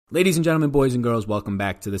Ladies and gentlemen, boys and girls, welcome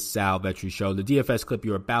back to the Sal Vetri Show. The DFS clip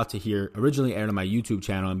you're about to hear originally aired on my YouTube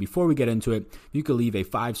channel, and before we get into it, if you could leave a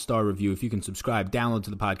 5-star review, if you can subscribe, download to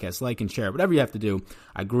the podcast, like and share, whatever you have to do,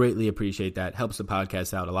 I greatly appreciate that. Helps the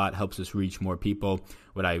podcast out a lot, helps us reach more people.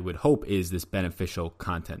 What I would hope is this beneficial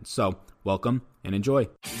content. So, welcome and enjoy.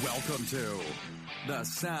 Welcome to the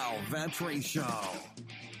Sal Vetri Show.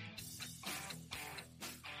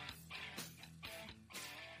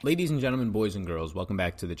 Ladies and gentlemen, boys and girls, welcome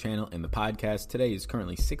back to the channel and the podcast. Today is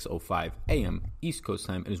currently 6:05 a.m. East Coast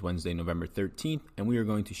time. It is Wednesday, November 13th, and we are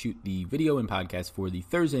going to shoot the video and podcast for the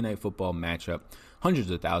Thursday Night Football matchup. Hundreds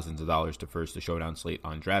of thousands of dollars to first the Showdown slate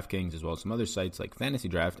on Draftkings, as well as some other sites like Fantasy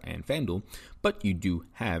Draft and FanDuel. But you do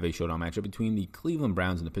have a Showdown matchup between the Cleveland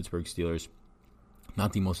Browns and the Pittsburgh Steelers.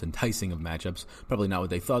 Not the most enticing of matchups, probably not what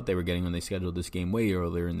they thought they were getting when they scheduled this game way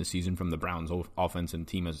earlier in the season from the Browns offense and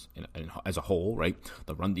team as a whole, right?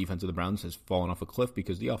 The run defense of the Browns has fallen off a cliff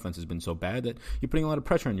because the offense has been so bad that you're putting a lot of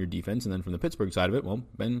pressure on your defense. And then from the Pittsburgh side of it, well,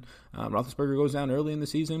 Ben Roethlisberger goes down early in the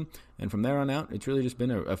season, and from there on out, it's really just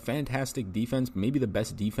been a fantastic defense, maybe the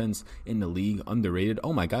best defense in the league, underrated.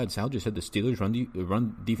 Oh my God, Sal just said the Steelers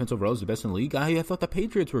run defense overall is the best in the league. I thought the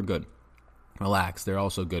Patriots were good. Relax, they're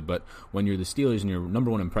also good, but when you're the Steelers and you're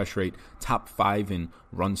number one in pressure rate, top 5 in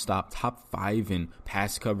run stop, top 5 in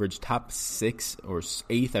pass coverage, top 6 or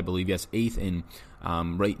 8th, I believe, yes, 8th in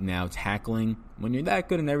right now tackling. When you're that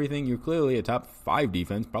good in everything, you're clearly a top 5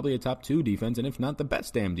 defense, probably a top 2 defense, and if not the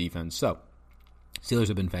best damn defense. So Steelers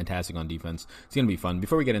have been fantastic on defense. It's going to be fun.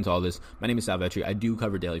 Before we get into all this, my name is Sal Vetri. I do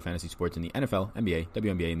cover daily fantasy sports in the NFL, NBA,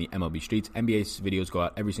 WNBA, and the MLB streets. NBA's videos go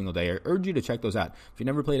out every single day. I urge you to check those out. If you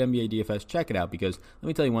never played NBA DFS, check it out, because let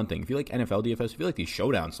me tell you one thing. If you like NFL DFS, if you like these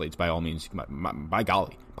Showdown slates, by all means, by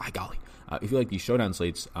golly. If you like these Showdown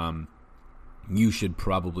slates, you should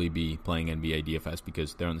probably be playing NBA DFS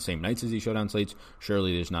because they're on the same nights as these Showdown slates.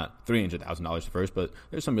 Surely there's not $300,000 first, but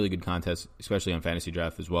there's some really good contests, especially on Fantasy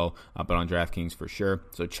Draft as well, but on Draftkings for sure.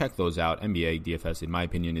 So check those out. NBA DFS, in my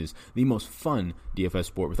opinion, is the most fun DFS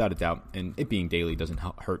sport without a doubt, and it being daily doesn't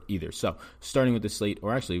hurt either. So starting with the slate,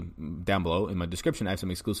 or actually down below in my description, I have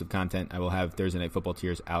some exclusive content. I will have Thursday Night Football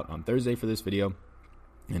tiers out on Thursday for this video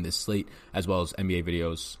and this slate, as well as NBA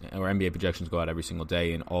videos or NBA projections go out every single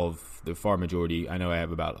day, and all of the far majority, I know I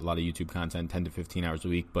have about a lot of YouTube content, 10 to 15 hours a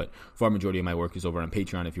week, but far majority of my work is over on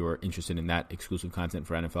Patreon if you are interested in that exclusive content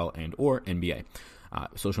for NFL and or NBA.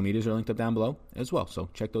 Social medias are linked up down below as well, so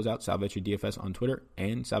check those out. Sal Vetri DFS on Twitter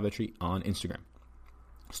and Sal Vetri on Instagram.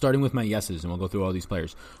 Starting with my yeses, and we'll go through all these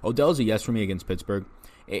players. Odell's a yes for me against Pittsburgh.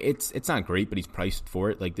 It's not great, but he's priced for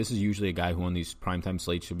it. Like, this is usually a guy who on these primetime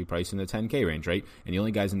slates should be priced in the 10K range, right? And the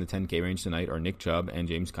only guys in the 10K range tonight are Nick Chubb and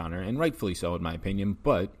James Conner, and rightfully so in my opinion,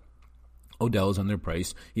 but Odell is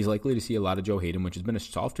underpriced. He's likely to see a lot of Joe Hayden, which has been a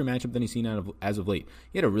softer matchup than he's seen as of late.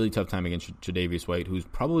 He had a really tough time against Tre'Davious White, who's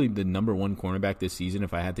probably the number one cornerback this season,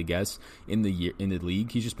 if I had to guess, in the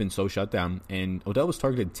league. He's just been so shut down. And Odell was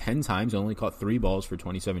targeted 10 times and only caught 3 balls for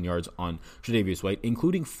 27 yards on Tre'Davious White,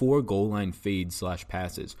 including 4 goal line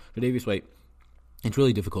fades/passes. Tre'Davious White, it's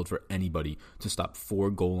really difficult for anybody to stop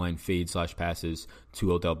 4 goal line fade/passes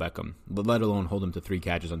to Odell Beckham, let alone hold him to 3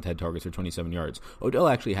 catches on 10 targets for 27 yards. Odell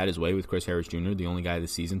actually had his way with Chris Harris Jr., the only guy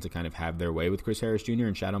this season to kind of have their way with Chris Harris Jr.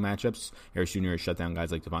 in shadow matchups. Harris Jr. has shut down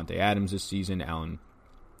guys like Devontae Adams this season, Allen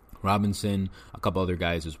Robinson, a couple other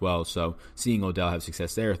guys as well. So seeing Odell have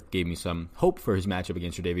success there gave me some hope for his matchup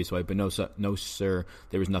against Tre'Davious White, but no, sir,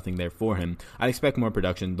 there was nothing there for him. I expect more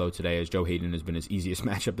production, though, today, as Joe Hayden has been his easiest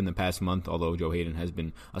matchup in the past month, although Joe Hayden has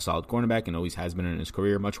been a solid cornerback and always has been in his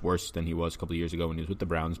career, much worse than he was a couple of years ago when he was with the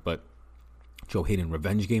Browns, but Joe Hayden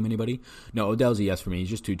revenge game, anybody? No, Odell's a yes for me.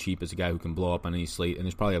 He's just too cheap as a guy who can blow up on any slate, and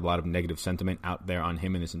there's probably a lot of negative sentiment out there on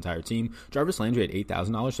him and this entire team. Jarvis Landry at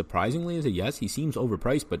 $8,000 surprisingly is a yes. He seems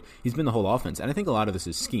overpriced, but he's been the whole offense, and I think a lot of this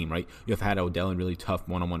is scheme, right? You have had Odell in really tough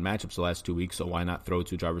one-on-one matchups the last 2 weeks, so why not throw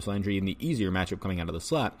to Jarvis Landry in the easier matchup coming out of the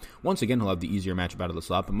slot? Once again, he'll have the easier matchup out of the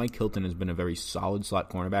slot, but Mike Hilton has been a very solid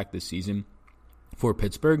slot cornerback this season for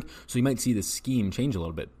Pittsburgh, so you might see the scheme change a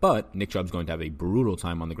little bit, but Nick Chubb's going to have a brutal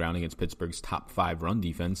time on the ground against Pittsburgh's top 5 run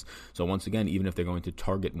defense. So once again, even if they're going to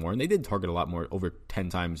target more, and they did target a lot more, over 10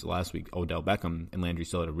 times last week, Odell Beckham, and Landry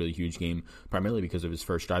still had a really huge game, primarily because of his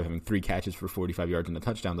first drive having 3 catches for 45 yards and a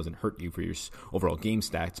touchdown doesn't hurt you for your overall game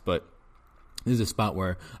stats, but this is a spot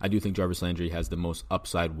where I do think Jarvis Landry has the most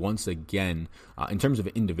upside once again in terms of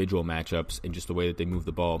individual matchups and just the way that they move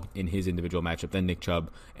the ball in his individual matchup than Nick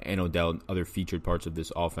Chubb and Odell and other featured parts of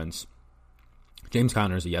this offense. James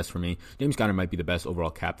Conner is a yes for me. James Conner might be the best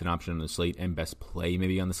overall captain option on the slate and best play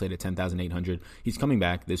maybe on the slate at $10,800. He's coming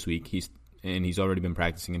back this week. He's and he's already been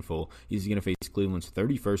practicing in full. He's going to face Cleveland's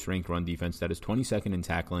 31st ranked run defense that is 22nd in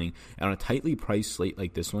tackling, and on a tightly priced slate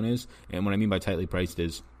like this one is, and what I mean by tightly priced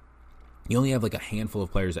is you only have like a handful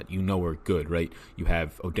of players that you know are good, right? You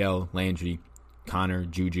have Odell, Landry, Connor,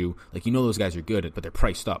 Juju, like those guys are good, but they're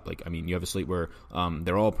priced up. Like, I mean, you have a slate where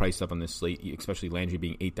they're all priced up on this slate, especially Landry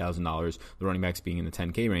being $8,000, the running backs being in the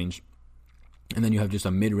 10K range. And then you have just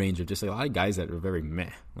a mid-range of just like a lot of guys that are very meh.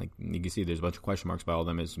 Like you can see there's a bunch of question marks by all of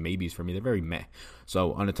them as maybes for me. They're very meh.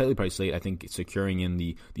 So on a tightly priced slate, I think securing in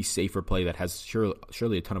the safer play that has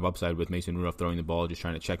surely a ton of upside with Mason Rudolph throwing the ball, just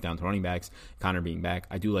trying to check down to running backs, Connor being back.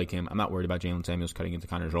 I do like him. I'm not worried about Jalen Samuels cutting into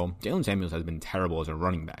Connor's role. Jalen Samuels has been terrible as a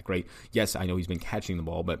running back, right? Yes, I know he's been catching the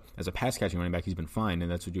ball, but as a pass-catching running back, he's been fine, and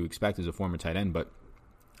that's what you expect as a former tight end. But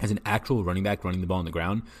as an actual running back running the ball on the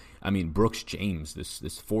ground, I mean, Brooks James,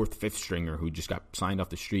 this fourth, fifth stringer who just got signed off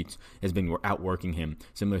the streets, has been outworking him.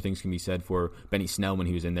 Similar things can be said for Benny Snell when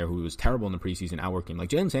he was in there, who was terrible in the preseason, outworking him. Like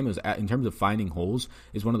Jalen Samuels, in terms of finding holes,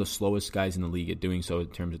 is one of the slowest guys in the league at doing so in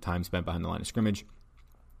terms of time spent behind the line of scrimmage.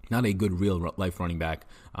 Not a good real-life running back,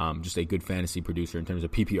 just a good fantasy producer in terms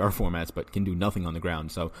of PPR formats, but can do nothing on the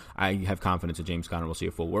ground. So I have confidence that James Conner will see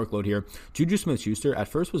a full workload here. Juju Smith-Schuster at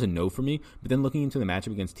first was a no for me, but then looking into the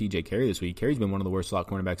matchup against TJ Carey this week, Carey's been one of the worst slot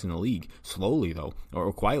cornerbacks in the league, slowly though,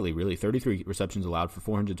 or quietly really. 33 receptions allowed for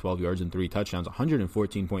 412 yards and 3 touchdowns,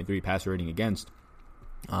 114.3 passer rating against.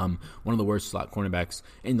 One of the worst slot cornerbacks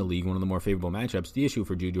in the league, one of the more favorable matchups. The issue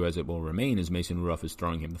for Juju, as it will remain, is Mason Rudolph is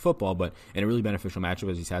throwing him the football, but in a really beneficial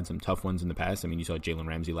matchup as he's had some tough ones in the past. I mean, you saw Jalen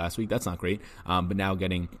Ramsey last week. That's not great, but now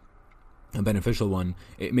getting a beneficial one,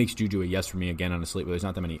 it makes Juju a yes for me again on a slate where there's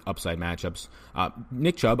not that many upside matchups.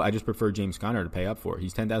 Nick Chubb, I just prefer James Conner to pay up for.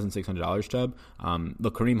 He's $10,600, Chubb.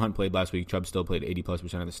 Look, Kareem Hunt played last week. Chubb still played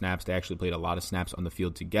 80+% of the snaps. They actually played a lot of snaps on the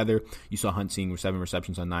field together. You saw Hunt seeing 7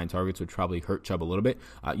 receptions on 9 targets, which probably hurt Chubb a little bit.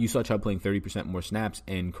 You saw Chubb playing 30% more snaps,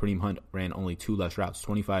 and Kareem Hunt ran only 2 less routes,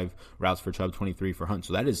 25 routes for Chubb, 23 for Hunt.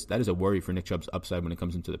 So that is a worry for Nick Chubb's upside when it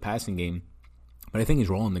comes into the passing game. But I think his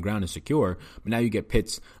role on the ground is secure. But now you get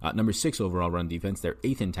Pitt's number 6 overall run defense. They're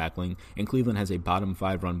 8th in tackling, and Cleveland has a bottom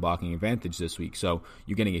 5 run blocking advantage this week. So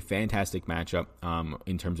you're getting a fantastic matchup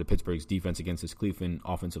in terms of Pittsburgh's defense against this Cleveland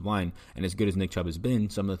offensive line. And as good as Nick Chubb has been,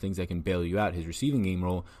 some of the things that can bail you out, his receiving game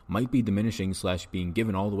role might be diminishing / being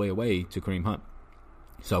given all the way away to Kareem Hunt.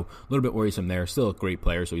 So a little bit worrisome there. Still a great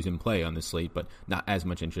player, so he's in play on this slate, but not as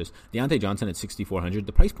much interest. Deontay Johnson at $6,400.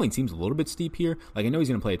 The price point seems a little bit steep here. Like, I know he's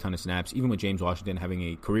going to play a ton of snaps. Even with James Washington having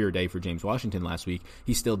a career day for James Washington last week,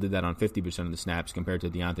 he still did that on 50% of the snaps compared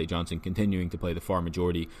to Deontay Johnson continuing to play the far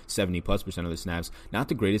majority, 70+% of the snaps. Not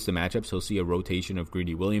the greatest of matchups. He'll see a rotation of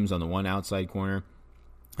Greedy Williams on the one outside corner,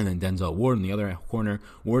 and then Denzel Ward in the other corner.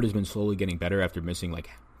 Ward has been slowly getting better after missing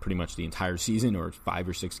pretty much the entire season, or 5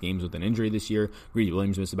 or 6 games with an injury this year. Greedy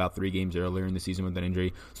Williams missed about 3 games earlier in the season with an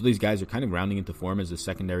injury. So these guys are kind of rounding into form as a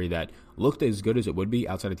secondary that looked as good as it would be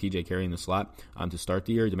outside of TJ Carey in the slot to start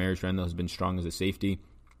the year. Demarius Randall has been strong as a safety.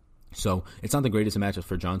 So it's not the greatest of matchups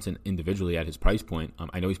for Johnson individually at his price point.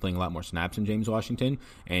 I know he's playing a lot more snaps than James Washington,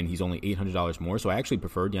 and he's only $800 more. So I actually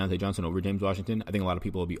prefer Deontay Johnson over James Washington. I think a lot of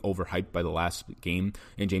people will be overhyped by the last game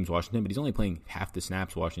in James Washington, but he's only playing half the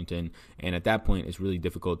snaps, Washington. And at that point, it's really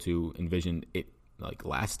difficult to envision it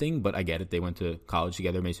lasting, but I get it. They went to college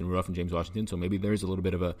together, Mason Rudolph and James Washington, so maybe there's a little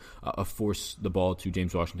bit of a force the ball to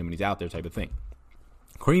James Washington when he's out there type of thing.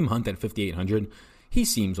 Kareem Hunt at $5,800. He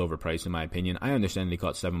seems overpriced in my opinion. I understand that he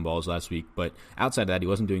caught 7 balls last week, but outside of that, he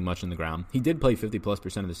wasn't doing much on the ground. He did play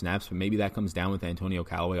 50+% of the snaps, but maybe that comes down with Antonio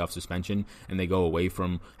Callaway off suspension, and they go away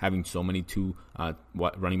from having so many 2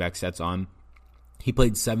 running back sets on. He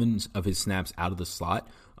played 7 of his snaps out of the slot,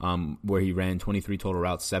 where he ran 23 total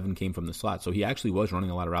routes, 7 came from the slot. So he actually was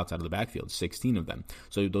running a lot of routes out of the backfield, 16 of them.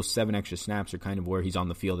 So those 7 extra snaps are kind of where he's on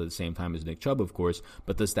the field at the same time as Nick Chubb, of course.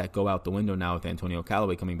 But does that go out the window now with Antonio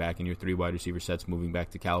Callaway coming back and your 3 wide receiver sets moving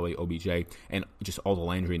back to Callaway, OBJ, and just all the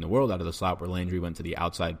Landry in the world out of the slot, where Landry went to the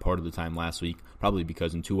outside part of the time last week, probably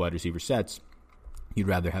because in 2 wide receiver sets, you'd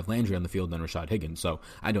rather have Landry on the field than Rashad Higgins. So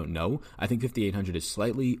I don't know. I think $5,800 is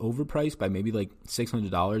slightly overpriced by maybe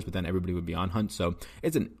 $600, but then everybody would be on Hunt. So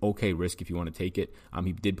it's an okay risk if you want to take it.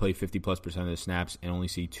 He did play 50+% of the snaps and only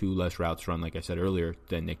see 2 less routes run, like I said earlier,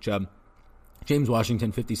 than Nick Chubb. James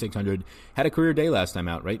Washington, $5,600, had a career day last time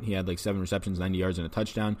out, right? He had 7 receptions, 90 yards, and a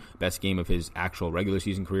touchdown. Best game of his actual regular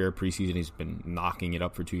season career. Preseason, he's been knocking it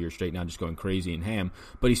up for 2 years straight now, just going crazy and ham.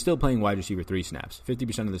 But he's still playing wide receiver 3 snaps.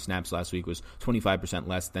 50% of the snaps last week was 25%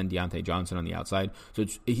 less than Deontay Johnson on the outside. So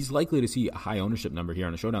he's likely to see a high ownership number here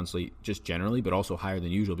on a showdown slate, just generally, but also higher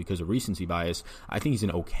than usual because of recency bias. I think he's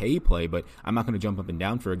an okay play, but I'm not going to jump up and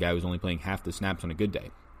down for a guy who's only playing half the snaps on a good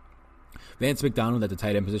day. Vance McDonald at the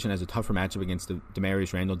tight end position has a tougher matchup against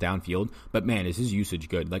Demarius Randall downfield, but man, is his usage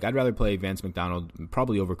good. Like, I'd rather play Vance McDonald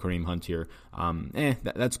probably over Kareem Hunt here.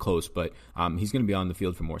 That's close, but he's going to be on the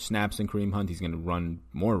field for more snaps than Kareem Hunt. He's going to run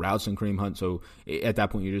more routes than Kareem Hunt, so at that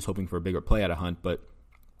point, you're just hoping for a bigger play out of Hunt, but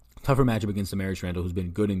tougher matchup against Demarius Randall, who's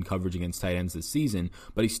been good in coverage against tight ends this season,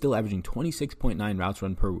 but he's still averaging 26.9 routes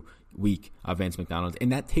run per week of Vance McDonald,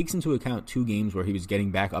 and that takes into account 2 games where he was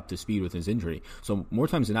getting back up to speed with his injury. So more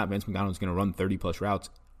times than not, Vance McDonald is going to run 30-plus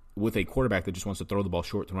routes with a quarterback that just wants to throw the ball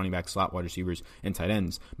short to running back, slot wide receivers, and tight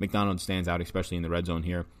ends. McDonald stands out, especially in the red zone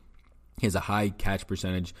here. He has a high catch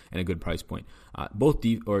percentage and a good price point. The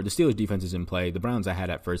Steelers' defense is in play. The Browns I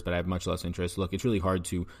had at first, but I have much less interest. Look, it's really hard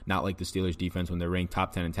to not like the Steelers' defense when they're ranked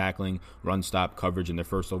top 10 in tackling, run stop, coverage, and their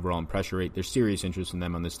first overall in pressure rate. There's serious interest in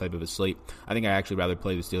them on this type of a slate. I think I actually rather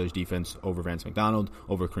play the Steelers' defense over Vance McDonald,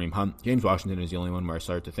 over Kareem Hunt. James Washington is the only one where I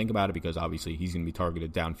start to think about it because obviously he's going to be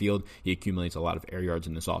targeted downfield. He accumulates a lot of air yards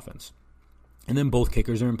in this offense. And then both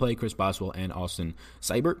kickers are in play, Chris Boswell and Austin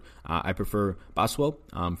Seibert. I prefer Boswell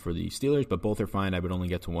for the Steelers, but both are fine. I would only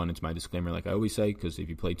get to one. It's my disclaimer, like I always say, because if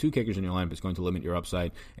you play 2 kickers in your lineup, it's going to limit your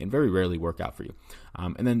upside and very rarely work out for you.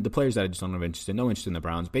 And then the players that I just don't have interest in, no interest in the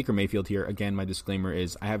Browns. Baker Mayfield here. Again, my disclaimer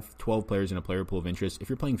is I have 12 players in a player pool of interest. If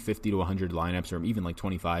you're playing 50 to 100 lineups or even like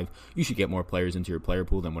 25, you should get more players into your player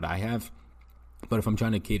pool than what I have. But if I'm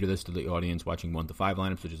trying to cater this to the audience watching 1 to 5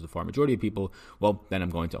 lineups, which is the far majority of people, well, then I'm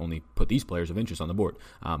going to only put these players of interest on the board.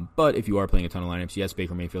 But if you are playing a ton of lineups, yes,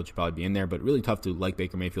 Baker Mayfield should probably be in there, but really tough to like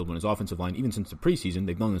Baker Mayfield when his offensive line, even since the preseason,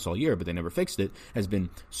 they've known this all year, but they never fixed it, has been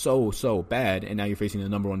so bad, and now you're facing the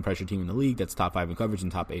number 1 pressure team in the league that's top 5 in coverage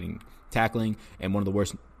and top 8 in tackling, and one of the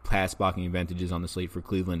worst pass blocking advantages on the slate for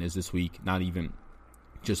Cleveland is this week, not even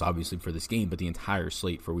just obviously for this game, but the entire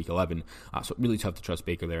slate for Week 11. So really tough to trust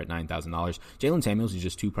Baker there at $9,000. Jalen Samuels is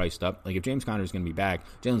just too priced up. Like, if James Conner is going to be back,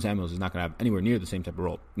 Jalen Samuels is not going to have anywhere near the same type of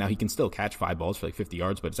role. Now, he can still catch 5 balls for like 50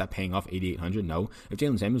 yards, but is that paying off $8,800? No. If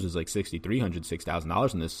Jalen Samuels is like $6,300,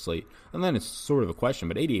 $6,000 in this slate, and then it's sort of a question,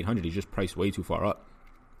 but $8,800, he's just priced way too far up.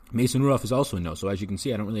 Mason Rudolph is also a no, so as you can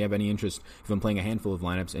see, I don't really have any interest if I'm playing a handful of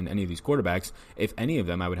lineups in any of these quarterbacks. If any of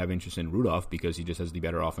them, I would have interest in Rudolph because he just has the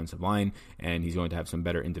better offensive line, and he's going to have some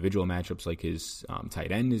better individual matchups, like his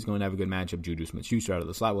tight end is going to have a good matchup. Juju Smith-Schuster out of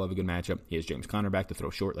the slot will have a good matchup. He has James Conner back to throw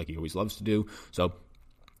short like he always loves to do, so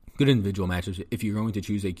good individual matchups. If you're going to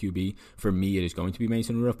choose a QB, for me, it is going to be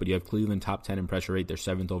Mason Rudolph, but you have Cleveland top 10 in pressure rate. They're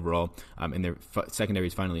 7th overall, and their secondary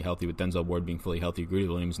is finally healthy with Denzel Ward being fully healthy. Greedy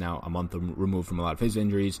Williams now a month removed from a lot of his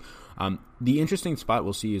injuries. The interesting spot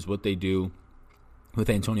we'll see is what they do with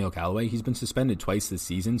Antonio Callaway. He's been suspended twice this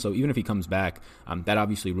season, so even if he comes back, that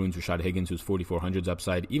obviously ruins Rashad Higgins, who's 4,400's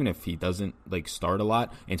upside. Even if he doesn't start a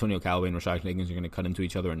lot, Antonio Callaway and Rashad Higgins are going to cut into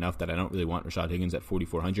each other enough that I don't really want Rashad Higgins at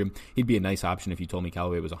 4,400. He'd be a nice option if you told me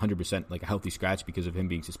Callaway was 100% like a healthy scratch because of him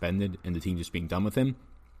being suspended and the team just being done with him.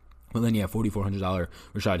 Well, then, yeah, $4,400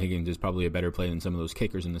 Rashad Higgins is probably a better play than some of those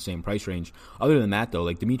kickers in the same price range. Other than that, though,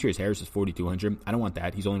 like Demetrius Harris is $4,200. I don't want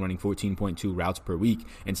that. He's only running 14.2 routes per week.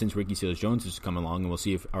 And since Ricky Seals-Jones has come along, and we'll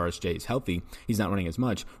see if RSJ is healthy, he's not running as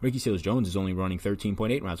much. Ricky Seals-Jones is only running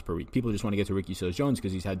 13.8 routes per week. People just want to get to Ricky Seals-Jones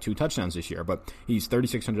because he's had 2 touchdowns this year. But he's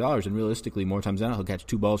 $3,600, and realistically, more times than not, he'll catch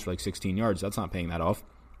 2 balls for like 16 yards. That's not paying that off.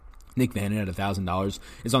 Nick Vannon at $1,000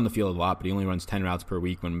 is on the field a lot, but he only runs 10 routes per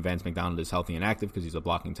week when Vance McDonald is healthy and active because he's a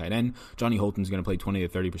blocking tight end. Johnny Holton's going to play 20 to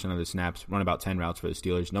 30% of the snaps, run about 10 routes for the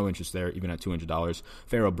Steelers. No interest there, even at $200.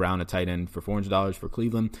 Pharaoh Brown, a tight end, for $400 for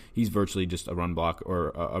Cleveland. He's virtually just a run block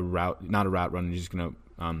or a route, not a route run. He's just going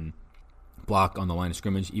to block on the line of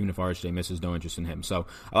scrimmage. Even if RSJ misses, no interest in him. So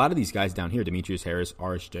a lot of these guys down here, Demetrius Harris,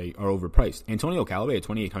 RSJ, are overpriced. Antonio Callaway at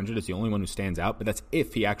 $2,800 is the only one who stands out, but that's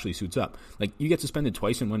if he actually suits up. Like, you get suspended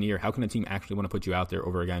twice in 1 year. How can a team actually want to put you out there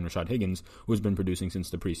over a guy in Rashad Higgins who has been producing since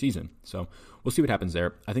the preseason? So we'll see what happens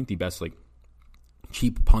there. I think the best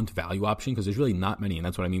cheap punt value option, because there's really not many, and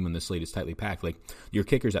that's what I mean when the slate is tightly packed. Like, your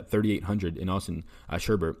kicker's at $3,800 in Austin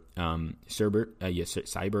Seibert,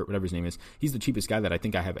 whatever his name is. He's the cheapest guy that I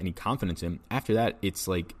think I have any confidence in. After that, it's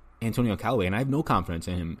like Antonio Callaway, and I have no confidence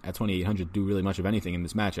in him at $2,800 to do really much of anything in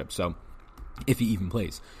this matchup. So if he even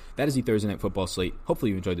plays. That is the Thursday Night Football slate.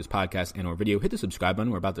 Hopefully you enjoyed this podcast and our video. Hit the subscribe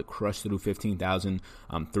button. We're about to crush through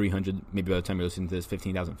 15,300, maybe by the time you're listening to this,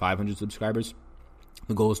 15,500 subscribers.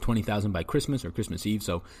 The goal is 20,000 by Christmas or Christmas Eve.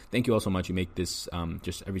 So thank you all so much. You make this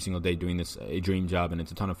just every single day doing this a dream job, and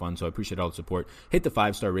it's a ton of fun. So I appreciate all the support. Hit the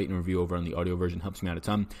 5-star rate and review over on the audio version. Helps me out a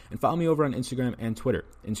ton. And follow me over on Instagram and Twitter.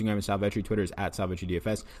 Instagram is Sal Vetri. Twitter is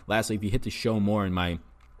 @SalVetriDFS. Lastly, if you hit the show more in my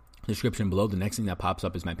description below. The next thing that pops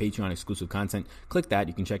up is my Patreon exclusive content. Click that.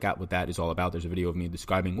 You can check out what that is all about. There's a video of me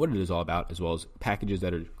describing what it is all about, as well as packages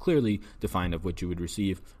that are clearly defined of what you would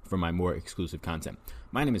receive from my more exclusive content.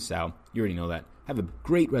 My name is Sal. You already know that. Have a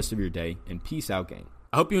great rest of your day, and peace out, gang.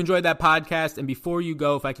 I hope you enjoyed that podcast, and before you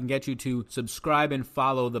go, if I can get you to subscribe and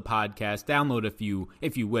follow the podcast, download if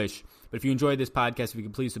you wish. But if you enjoyed this podcast, if you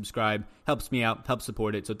could please subscribe, helps me out, helps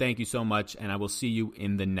support it. So thank you so much, and I will see you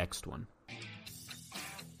in the next one.